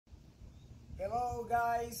Hello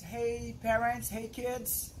guys, hey parents, hey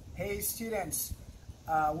kids, hey students.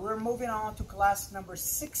 We're moving on to class number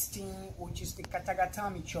 16, which is the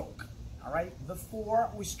Katagatame choke. All right,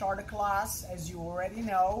 before we start the class, as you already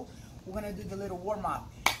know, we're gonna do the little warm-up.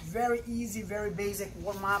 Very easy, very basic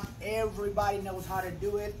warm-up. Everybody knows how to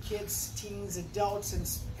do it, kids, teens, adults,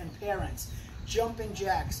 and parents. Jumping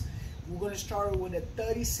jacks. We're gonna start with a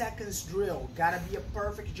 30 seconds drill. Gotta be a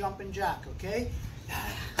perfect jumping jack, okay?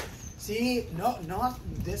 See,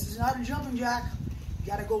 this is not a jumping jack. You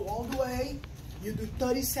gotta go all the way. You do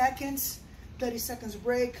 30 seconds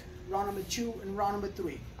break, round number 2 and round number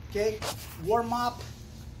 3, okay? Warm up,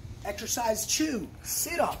 exercise 2,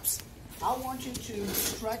 sit-ups. I want you to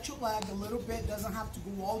stretch your leg a little bit, doesn't have to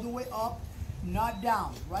go all the way up, not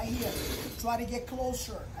down, right here. Try to get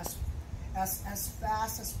closer as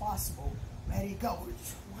fast as possible. Ready, go.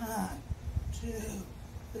 1, 2,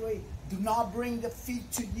 3. Do not bring the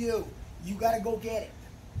feet to you. You gotta go get it,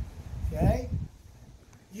 okay?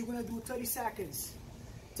 You're gonna do 30 seconds.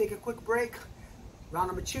 Take a quick break. Round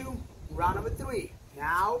number 2, round number 3.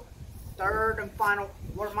 Now, third and final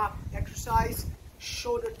warm-up exercise,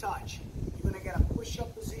 shoulder touch. You're gonna get a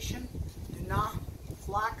push-up position. Do not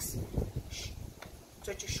flex.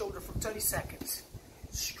 Touch your shoulder for 30 seconds.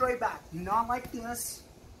 Straight back, not like this,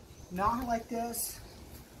 not like this.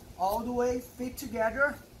 All the way, feet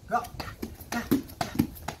together. Go.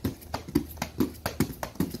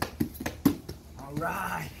 All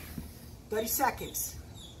right. 30 seconds.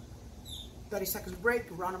 30 seconds break,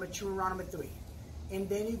 round number 2 and round number 3. And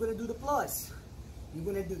then you're gonna do the plus. You're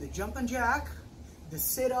gonna do the jumping jack, the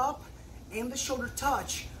sit up, and the shoulder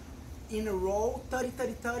touch in a row, 30,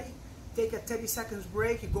 30, 30. Take a 30 seconds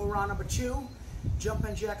break, you go round number 2,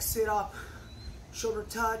 jumping jack, sit up, shoulder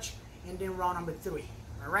touch, and then round number 3.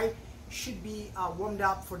 All right? Should be warmed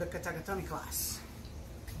up for the Katagatame class.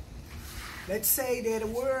 Let's say that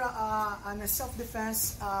we're on a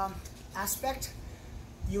self-defense aspect.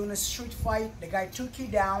 You're in a street fight, the guy took you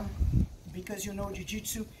down. Because you know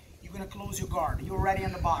jiu-jitsu, you're gonna close your guard. You're already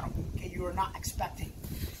on the bottom, okay? You are not expecting.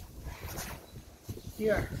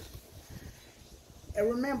 Here.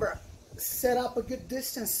 And remember, set up a good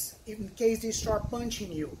distance in case they start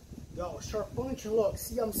punching you. Go, start punching, look,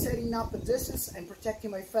 see I'm setting up a distance and protecting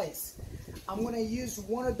my face. I'm gonna use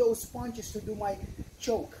one of those punches to do my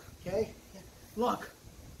choke, okay? Look,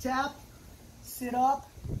 tap, sit up,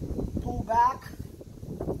 pull back,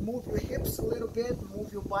 move your hips a little bit,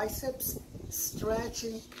 move your biceps,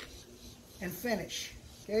 stretching, and finish,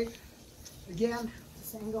 okay? Again,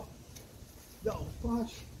 this angle, go,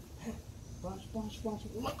 punch, punch, punch, punch,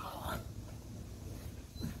 look,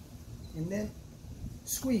 and then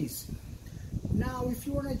squeeze. Now, if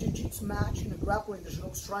you're in a jiu-jitsu match, in a grappling, there's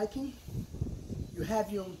no striking, you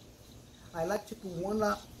have your, I like to put one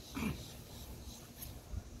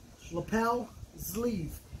lapel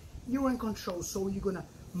sleeve. You're in control, so you're gonna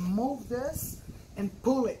move this and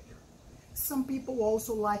pull it. Some people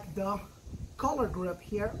also like the collar grip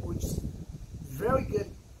here, which is very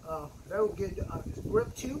good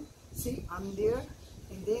grip too. See, I'm there,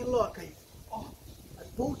 and then look, I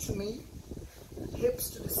pull to me, hips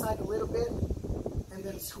to the side a little bit, and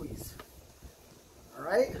then squeeze. All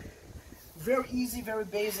right? Very easy, very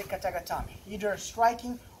basic Katagatame, either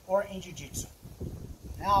striking or in jiu-jitsu.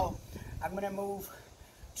 Now, I'm gonna move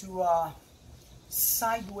to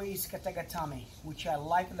sideways Katagatame, which I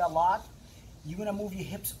like it a lot. You're gonna move your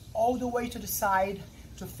hips all the way to the side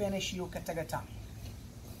to finish your Katagatame.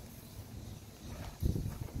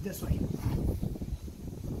 This way.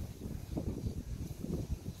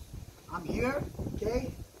 I'm here,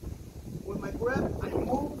 okay? With my grip, I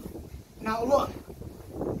move. Now look,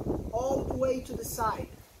 all the way to the side.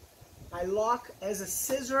 I lock as a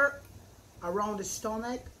scissor around the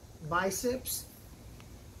stomach, biceps,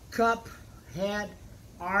 cup, head,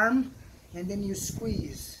 arm, and then you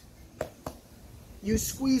squeeze. You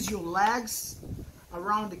squeeze your legs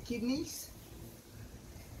around the kidneys,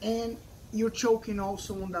 and you're choking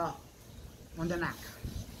also on the neck.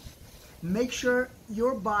 Make sure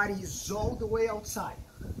your body is all the way outside.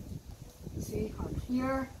 See, I'm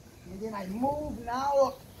here, and then I move now,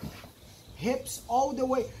 look, hips all the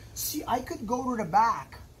way. See, I could go to the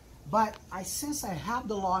back, but since I have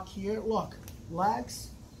the lock here, look, legs,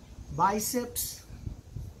 biceps,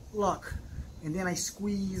 look, and then I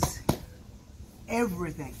squeeze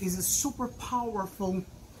everything. It's a super powerful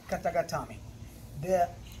Katagatame.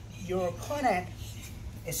 Your opponent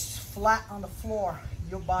is flat on the floor,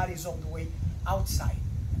 your body is all the way outside,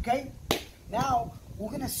 okay? Now,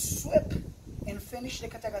 we're gonna swip and finish the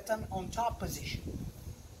Katagatame on top position.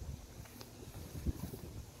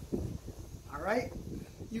 All right?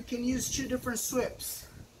 you can use two different sweeps.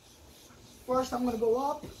 First, I'm going to go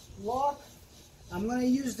up, lock. I'm going to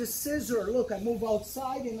use the scissor. Look, I move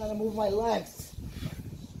outside and then I move my legs.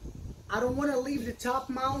 I don't want to leave the top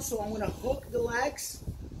mount, so I'm going to hook the legs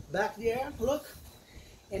back there. Look.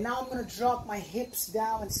 And now I'm going to drop my hips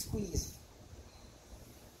down and squeeze.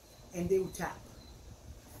 And they will tap.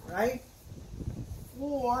 Right?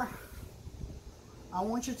 Or, I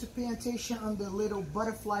want you to pay attention on the little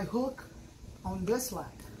butterfly hook on this leg.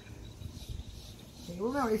 Okay,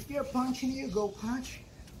 remember, if they're punching you, go punch.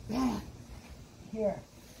 Bam. Here.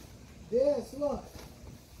 This, look.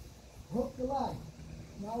 Hook the leg.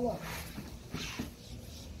 Now look.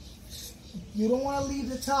 You don't want to leave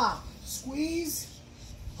the top. Squeeze.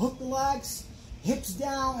 Hook the legs. Hips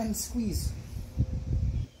down and squeeze.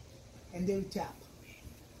 And then tap.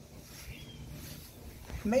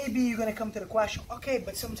 Maybe you're going to come to the question, okay,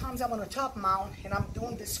 but sometimes I'm on a top mount and I'm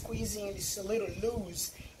doing this squeezing and it's a little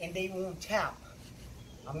loose and they won't tap.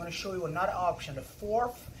 I'm going to show you another option, the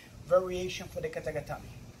fourth variation for the katagatame.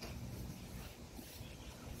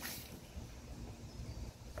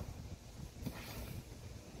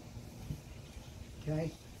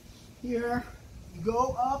 Okay, here you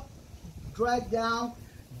go up, drag down,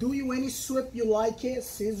 do you any sweep you like it,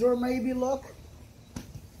 scissor maybe, look.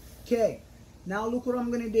 Okay, now look what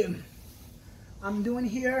I'm gonna do. I'm doing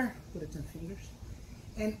here, put it 10 fingers,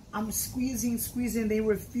 and I'm squeezing, they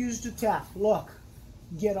refuse to tap. Look,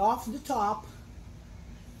 get off the top,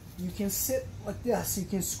 you can sit like this, you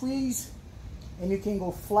can squeeze, and you can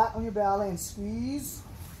go flat on your belly and squeeze.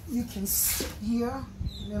 You can sit here,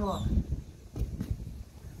 and then look.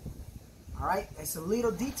 Alright, it's a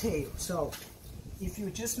little detail. So, if you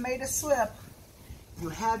just made a slip, you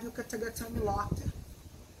have your katagatame locked.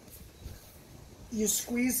 You're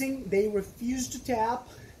squeezing, they refuse to tap.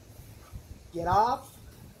 Get off,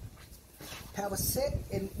 have a sit,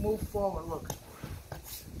 and move forward, look.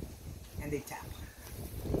 And they tap.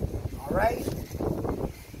 Alright?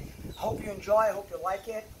 I hope you enjoy, I hope you like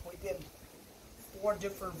it. We did 4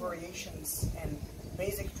 different variations and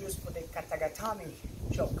basic drills for the katagatame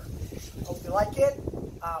choke. Hope you like it.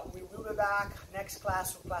 We will be back next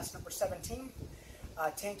class for class number 17.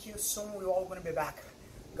 Thank you. Soon we're all going to be back.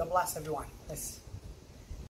 God bless everyone. Yes.